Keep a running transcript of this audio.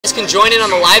guys can join in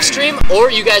on the live stream, or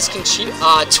you guys can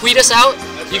tweet us out.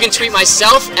 You can tweet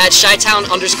myself at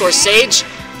shytown_sage.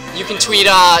 You can tweet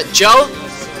Joe.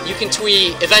 You can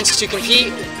tweet events to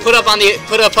compete. Put a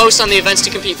post on the events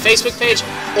to compete Facebook page,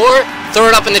 or throw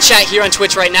it up in the chat here on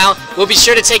Twitch right now. We'll be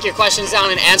sure to take your questions down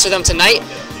and answer them tonight.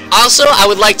 Also, I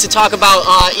would like to talk about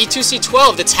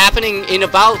E2C12 that's happening in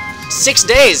about 6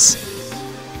 days.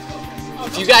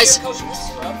 If you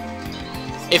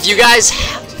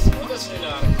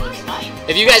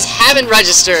guys haven't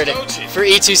registered for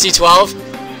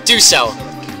E2C12, do so.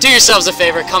 Do yourselves a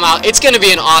favor, come out. It's going to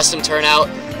be an awesome turnout.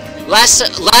 Last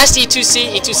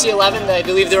E2C11, I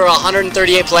believe there were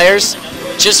 138 players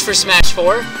just for Smash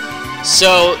 4.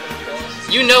 So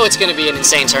you know it's going to be an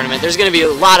insane tournament. There's going to be a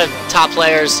lot of top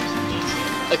players.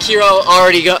 Akiro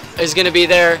is going to be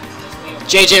there.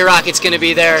 JJ Rocket's going to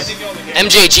be there.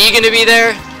 MJG going to be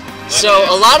there. So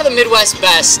a lot of the Midwest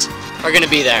best are going to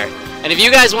be there. And if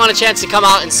you guys want a chance to come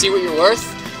out and see what you're worth,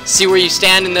 see where you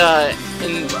stand in the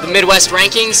Midwest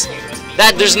rankings,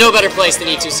 there's no better place than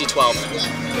E2C12.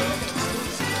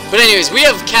 But anyways, we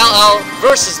have Kal-El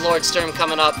versus Lord Sturm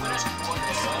coming up.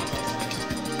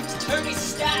 Turkey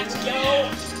stacked, yo!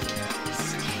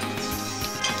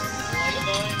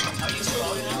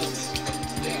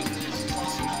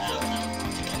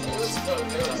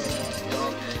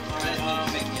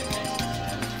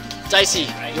 Dicey,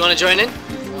 you want to join in?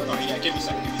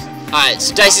 Alright,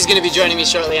 so Dicey's going to be joining me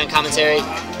shortly on commentary.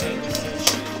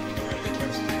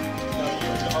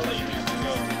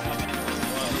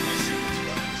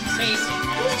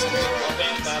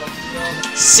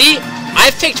 See,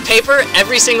 I've picked paper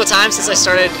every single time since I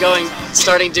started doing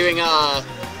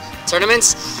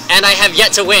tournaments, and I have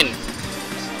yet to win.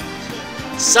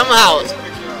 Somehow.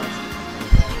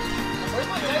 Where's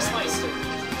my Dice Meister?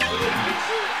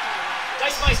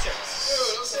 Dice Meister!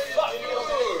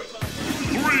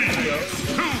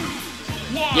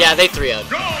 Yeah, they 3-0'd.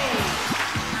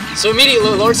 So immediately,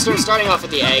 Lord Sturm starting off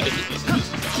with the egg,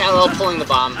 Kal-El pulling the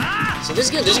bomb. So there's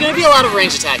going to be a lot of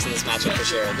range attacks in this matchup for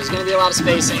sure. There's going to be a lot of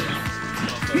spacing.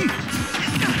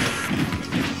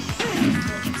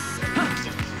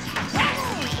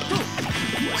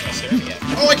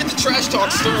 Oh, I get to trash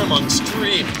talk Sturm on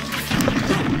stream.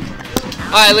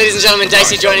 Alright, ladies and gentlemen,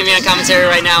 Dicey joining me on commentary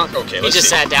right now. Okay, he just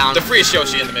sat down. The freest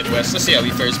Yoshi in the Midwest. Let's see how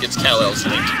he fares against Kal-El's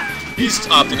Link. He's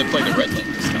opting to play the red Link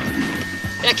this time.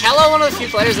 Yeah, Kal-El, one of the few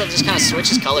players that just kind of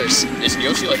switches colors. Isn't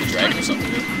Yoshi like a dragon or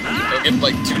something? He'll get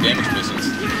like 2 damage missiles.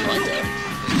 I like that.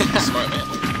 Smart man.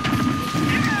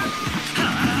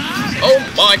 Oh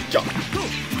my god.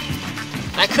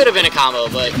 That could have been a combo,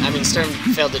 but I mean, Sturm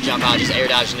failed to jump out, just air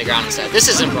dodging the ground instead. This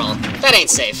isn't Brawl. That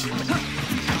ain't safe.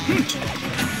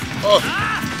 Oh.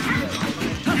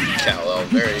 Kal-El,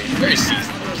 very seasoned.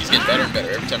 He's getting better and better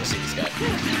every time I see this guy.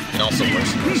 And also worse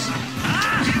and worse.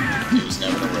 You just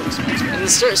never know where this man's going.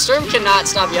 And Sturm cannot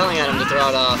stop yelling at him to throw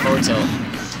out forward tilt.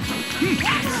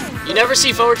 You never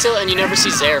see forward tilt, and you never see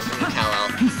Zaire from Kal-El.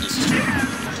 This is true.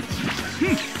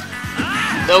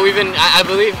 Though we've been, I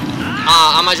believe,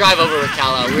 on my drive over with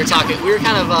Kal-El, we were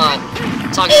kind of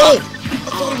talking about. I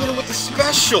thought he hit him with the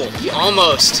special. He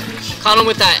almost caught him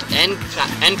with that end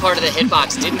part of the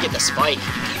hitbox. Didn't get the spike.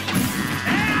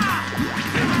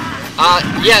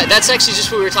 Yeah, that's actually just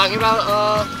what we were talking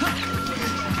about.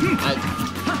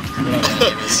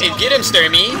 Get him,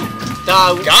 Sturmy.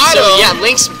 Got him. Yeah,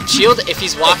 Link's shield, if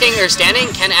he's walking or standing,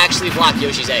 can actually block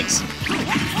Yoshi's eggs.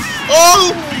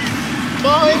 Oh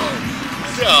my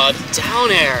god.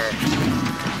 Down air.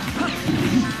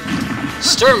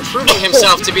 Sturm proving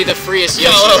himself to be the freest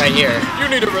Yoshi right here. You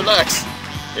need to relax.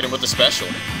 Hit him with the special.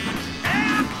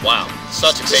 Wow,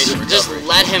 such a patient recovery. Just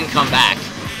let him come back.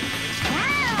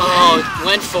 Oh,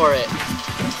 went for it.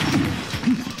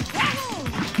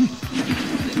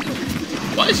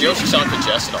 Why does Yoshi sound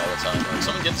congested all the time? Like,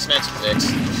 someone get this man some fix.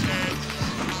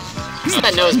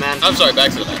 That nose, man. I'm sorry,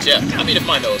 back to the match, yeah. I mean, if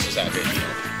my nose was that big, you know,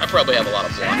 I probably have a lot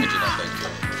of blockage in that thing, too.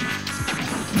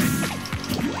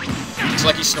 It's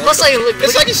like he snorted,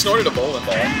 it's like he snorted a bowling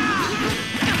ball.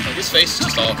 Like, his face is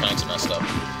just all kinds of messed up.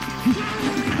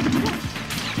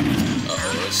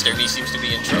 Uh-oh, Sturmy seems to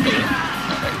be in trouble.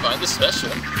 Alright, find the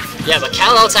special. Yeah, but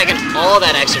Kal-El taking all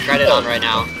that extra credit on right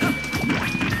now.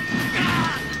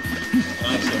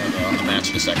 I actually have a match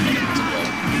in a second.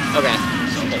 Okay.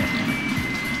 So, hold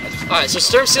on. Alright, so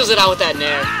Sturm seals it out with that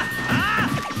nair.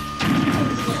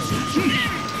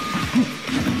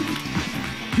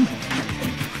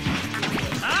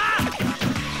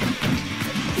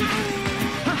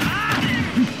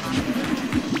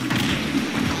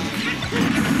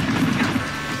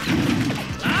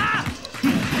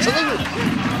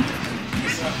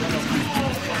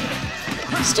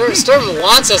 Sturm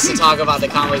wants us to talk about the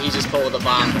combo he just pulled with the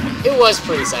bomb. It was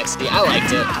pretty sexy. I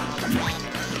liked it.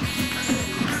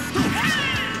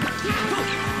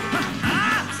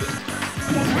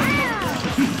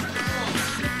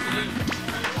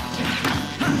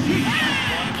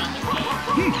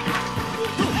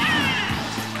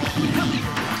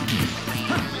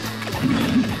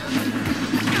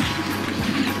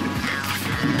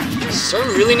 Sturm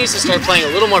really needs to start playing a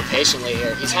little more patiently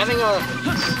here. He's having a...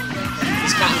 He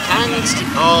kind of needs to...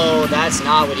 Oh, that's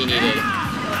not what he needed.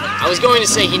 I was going to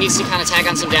say he needs to kind of tag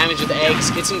on some damage with the eggs,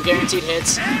 get some guaranteed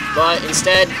hits, but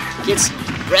instead gets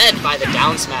read by the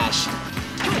down smash.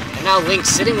 And now Link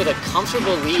sitting with a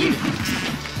comfortable lead.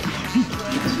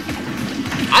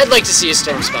 I'd like to see a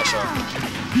Sturm special.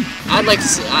 I'd like to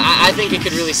see... I think it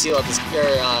could really seal up this...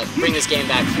 or bring this game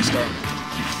back for Sturm.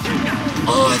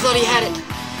 Oh, I thought he had it.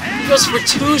 He goes for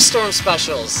 2 Sturm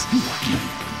specials.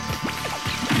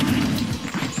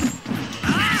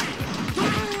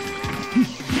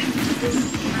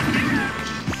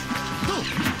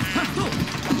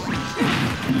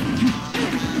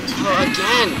 Oh,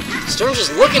 again. Sturm's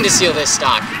just looking to seal this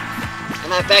stock.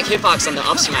 And that back hitbox on the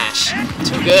up smash.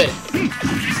 Too good.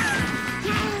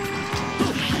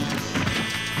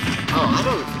 Oh, I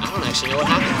don't actually know what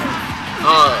happened.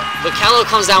 But Callow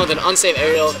comes down with an unsafe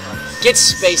aerial. Gets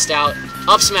spaced out.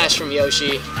 Up smash from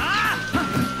Yoshi.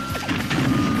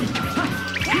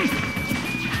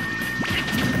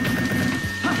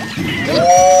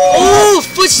 Oh,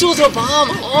 footstool to a bomb.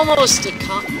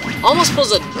 Almost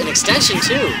pulls an extension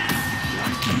too.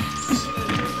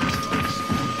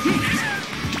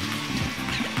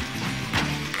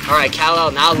 All right, Callow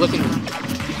now looking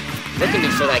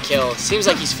for that kill. Seems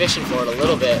like he's fishing for it a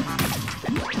little bit.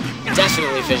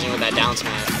 Definitely fishing with that down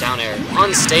smash, down air.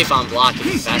 Unsafe on block if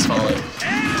you fast follow it.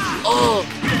 Oh,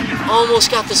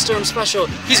 almost got the Sturm special.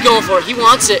 He's going for it. He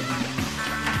wants it.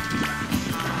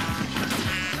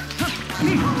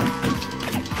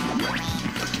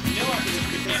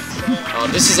 Oh,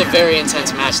 this is a very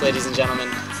intense match, ladies and gentlemen.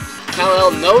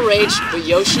 Kal-El, no rage, but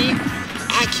Yoshi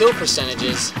at kill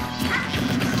percentages.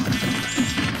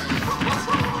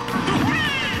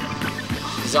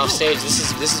 He's off stage.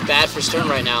 This is bad for Sturm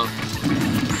right now.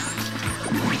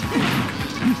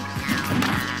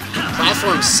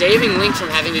 Platform saving Link from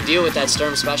having to deal with that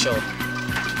Sturm special.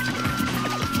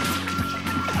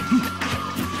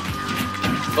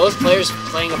 Both players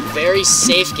playing a very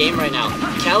safe game right now.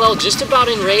 Kal-El just about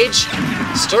in rage.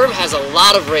 Sturm has a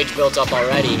lot of rage built up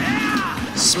already.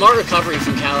 Smart recovery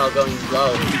from Kal-El going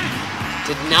low.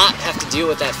 Did not have to deal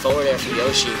with that forward air from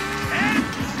Yoshi.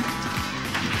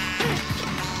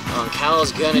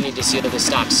 Kal-El's gonna need to seal this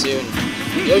stock soon.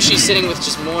 Yoshi's sitting with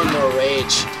just more and more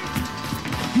rage.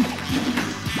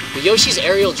 But Yoshi's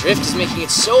aerial drift is making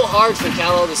it so hard for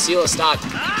Kal-El to seal a stock.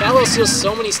 Kal-El seals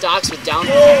so many stocks with down...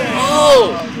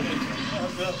 Oh!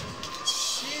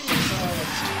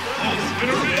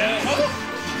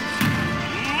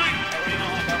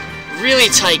 Really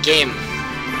tight game.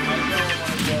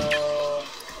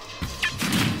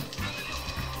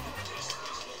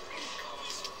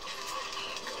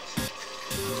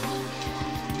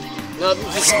 No,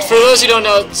 for those who don't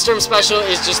know, Sturm special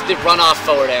is just the runoff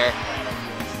forward air.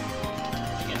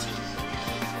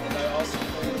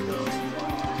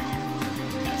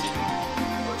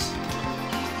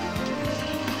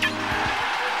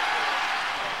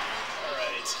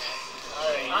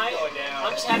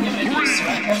 I'm just happy to make you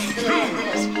sweat.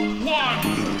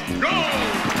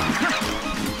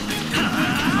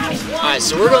 Alright,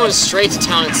 so we're going straight to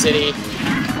Town and City.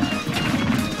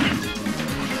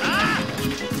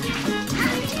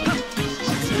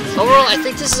 Overall, I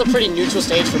think this is a pretty neutral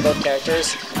stage for both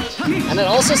characters. And it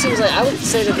also seems like I would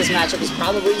say that this matchup is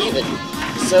probably even.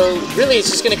 So really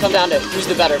it's just going to come down to who's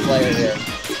the better player here.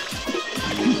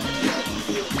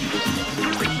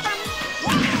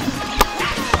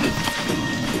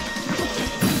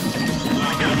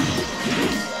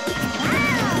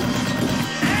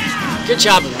 Good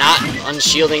job not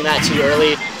unshielding that too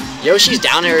early. Yoshi's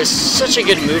down air is such a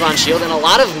good move on shield, and a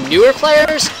lot of newer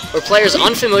players, or players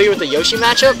unfamiliar with the Yoshi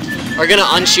matchup, are going to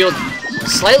unshield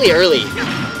slightly early.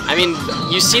 I mean,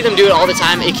 you see them do it all the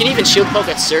time. It can even shield poke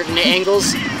at certain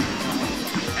angles.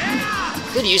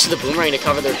 Good use of the boomerang to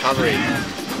cover the recovery.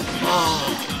 Oh.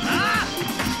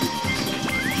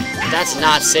 That's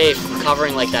not safe,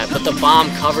 covering like that, but the bomb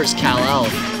covers Kal-El.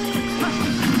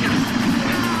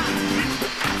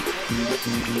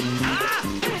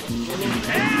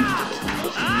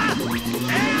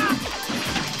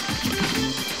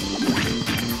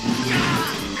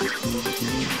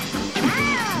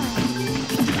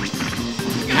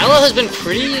 Kal-El has been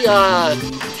pretty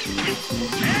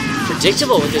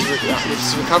predictable with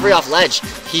his recovery off ledge.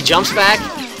 He jumps back,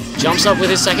 jumps up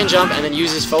with his second jump, and then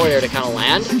uses forward air to kind of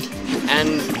land.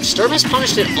 And Sturm has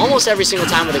punished it almost every single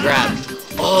time with a grab.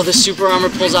 Oh, the super armor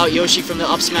pulls out Yoshi from the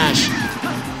up smash.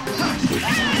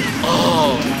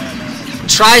 Oh,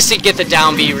 tries to get the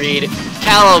down B read.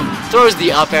 Kal-El throws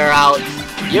the up air out.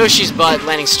 Yoshi's butt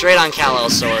landing straight on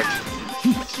Kal-El's sword.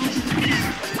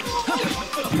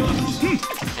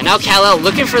 And now Kal-El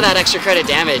looking for that extra credit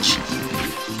damage.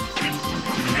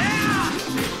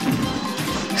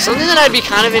 Something that I'd be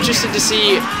kind of interested to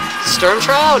see Sturm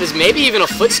try out is maybe even a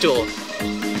footstool.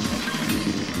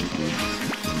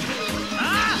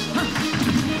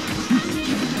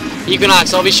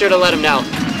 Equinox, I'll be sure to let him know.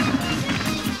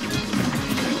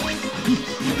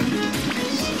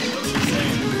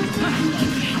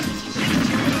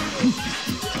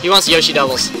 He wants Yoshi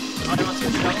doubles. Oh, he wants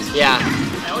Yoshi doubles? Yeah.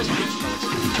 I always want Yoshi doubles.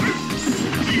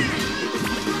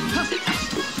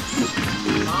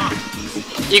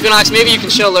 Equinox, maybe you can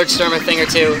show Lord Sturm a thing or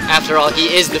two. After all,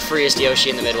 he is the freest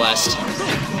Yoshi in the Midwest.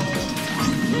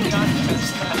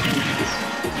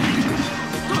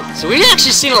 So we've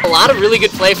actually seen a lot of really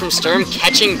good play from Sturm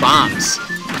catching bombs.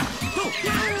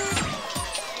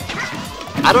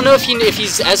 I don't know if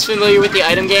he's as familiar with the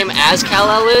item game as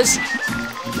Kal-El is,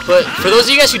 but for those of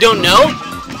you guys who don't know,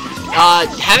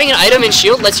 having an item in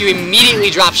shield lets you immediately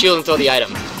drop shield and throw the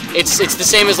item. It's the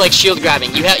same as like shield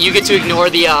grabbing. You get to ignore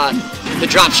the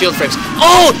drop shield frames.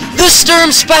 Oh, the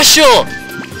Sturm special!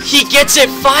 He gets it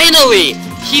finally!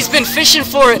 He's been fishing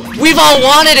for it. We've all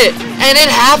wanted it, and it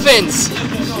happens.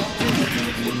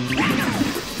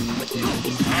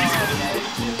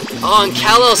 Oh, and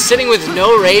Kal-El sitting with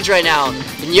no rage right now.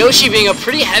 And Yoshi being a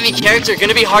pretty heavy character,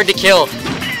 gonna be hard to kill.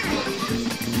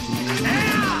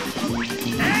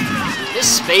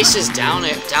 This space is down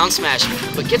smash,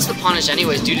 but gets the punish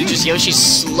anyways due to just Yoshi's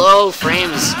slow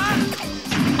frames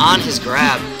on his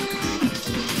grab.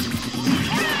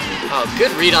 Oh,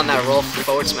 good read on that roll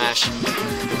forward smash.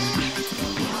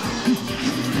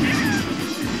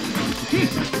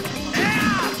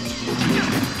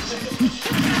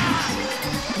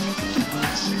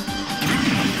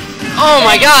 Oh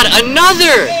my god,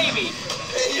 another! Baby!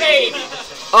 Baby!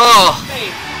 Oh,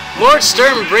 Baby! Lord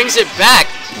Sturm brings it back.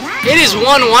 It is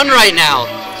 1-1 right now.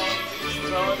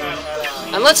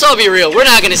 And let's all be real, we're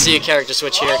not going to see a character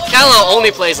switch here. Kal-El only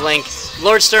plays Link.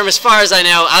 Lord Sturm, as far as I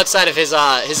know, outside of his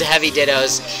heavy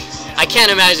dittos, I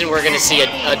can't imagine we're going to see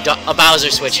a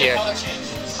Bowser switch here.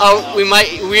 Oh,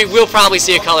 we will probably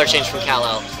see a color change from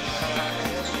Kal-El.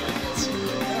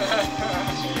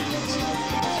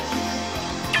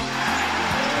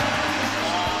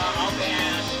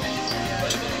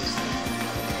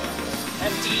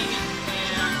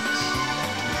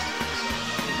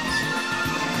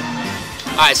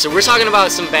 Alright, so we're talking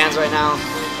about some bans right now.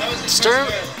 Sturm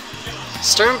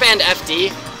banned FD,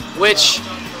 which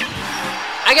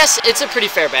I guess it's a pretty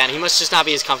fair ban. He must just not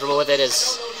be as comfortable with it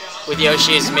as with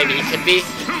Yoshi as maybe he could be.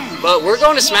 But we're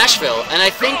going to Smashville, and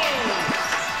I think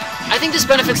this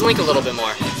benefits Link a little bit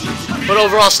more. But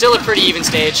overall, still a pretty even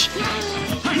stage.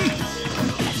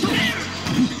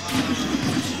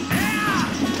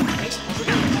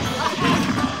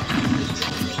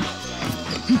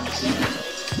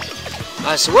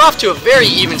 So we're off to a very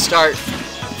even start.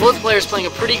 Both players playing a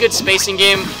pretty good spacing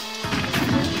game.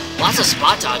 Lots of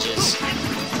spot dodges.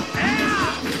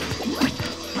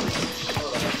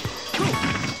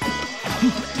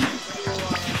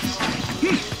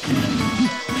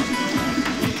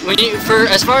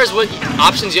 As far as what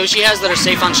options Yoshi has that are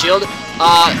safe on shield,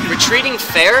 retreating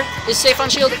fair is safe on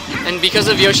shield, and because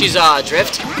of Yoshi's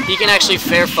drift, he can actually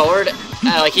fair forward.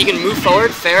 Like he can move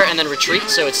forward, fair, and then retreat,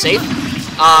 so it's safe.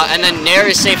 And then Nair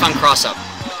is safe on cross-up.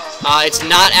 It's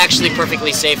not actually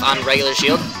perfectly safe on regular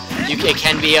shield. It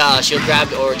can be shield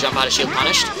grabbed or jump out of shield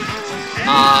punished.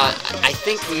 I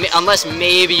think, unless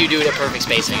maybe you do it at perfect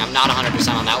spacing. I'm not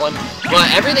 100% on that one.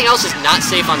 But everything else is not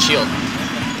safe on shield.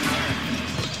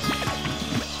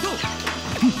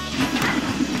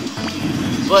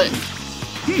 But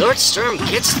Lord Sturm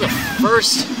gets the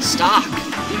first stock.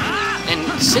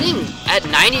 And sitting at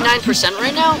 99%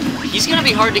 right now, he's going to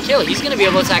be hard to kill. He's going to be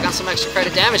able to attack on some extra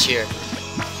credit damage here.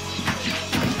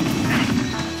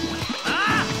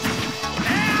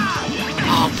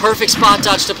 Oh, perfect spot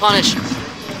dodge to punish.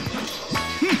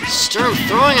 Sturm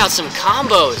throwing out some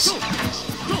combos.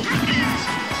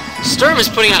 Sturm is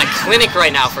putting on a clinic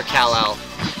right now for Kal-El.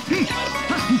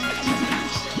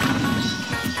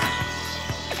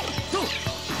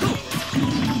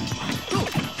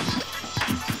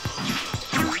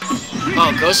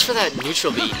 Oh, goes for that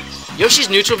neutral beat. Yoshi's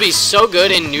neutral beat is so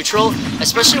good in neutral,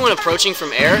 especially when approaching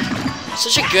from air.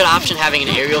 Such a good option having an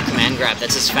aerial command grab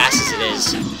that's as fast as it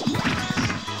is.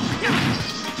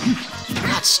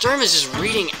 God, Sturm is just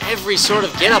reading every sort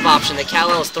of get-up option that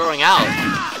Kal-El is throwing out.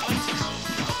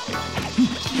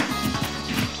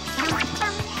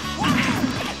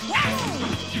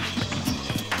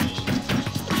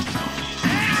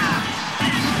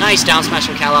 Nice down smash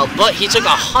from Kal-El, but he took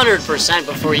 100%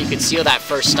 before you could seal that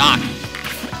first stock.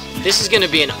 This is going to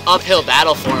be an uphill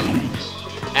battle for him.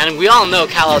 And we all know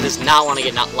Kal-El does not want to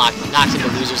get knocked into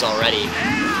losers already.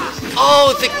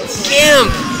 Oh, the gimp!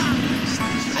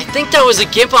 I think that was a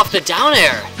gimp off the down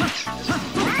air.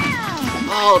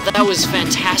 Oh, that was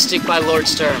fantastic by Lord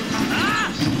Sturm.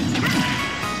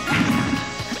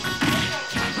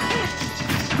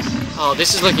 Oh,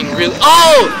 this is looking really...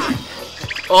 Oh!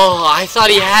 Oh, I thought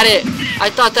he had it. I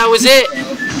thought that was it.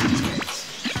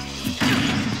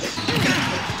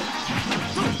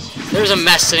 There's a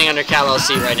mess sitting under Kal-El's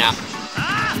seat right now.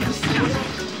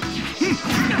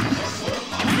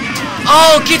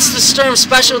 Oh, gets the Sturm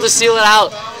special to seal it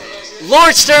out.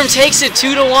 Lord Sturm takes it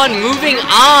 2-1, moving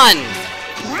on.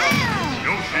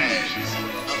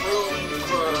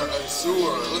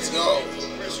 Let's go.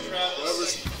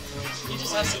 He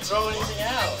just has to throw anything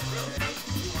out.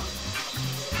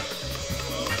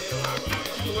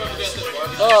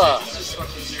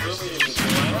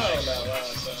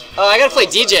 Oh, I gotta play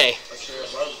DJ.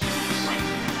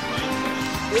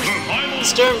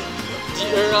 Sturm,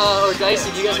 or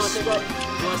Dicey, do you guys want to take over?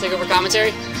 You want to take over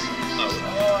commentary? You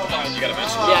got a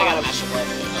match? Yeah, I got a match to play.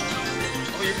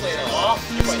 Oh,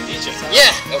 you're playing DJ.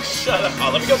 Yeah. Oh, shut up.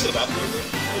 Let me go to the bathroom.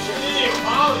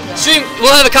 Stream,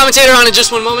 we'll have a commentator on in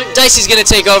just one moment. Dicey's gonna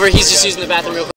take over. He's just using the bathroom real quick.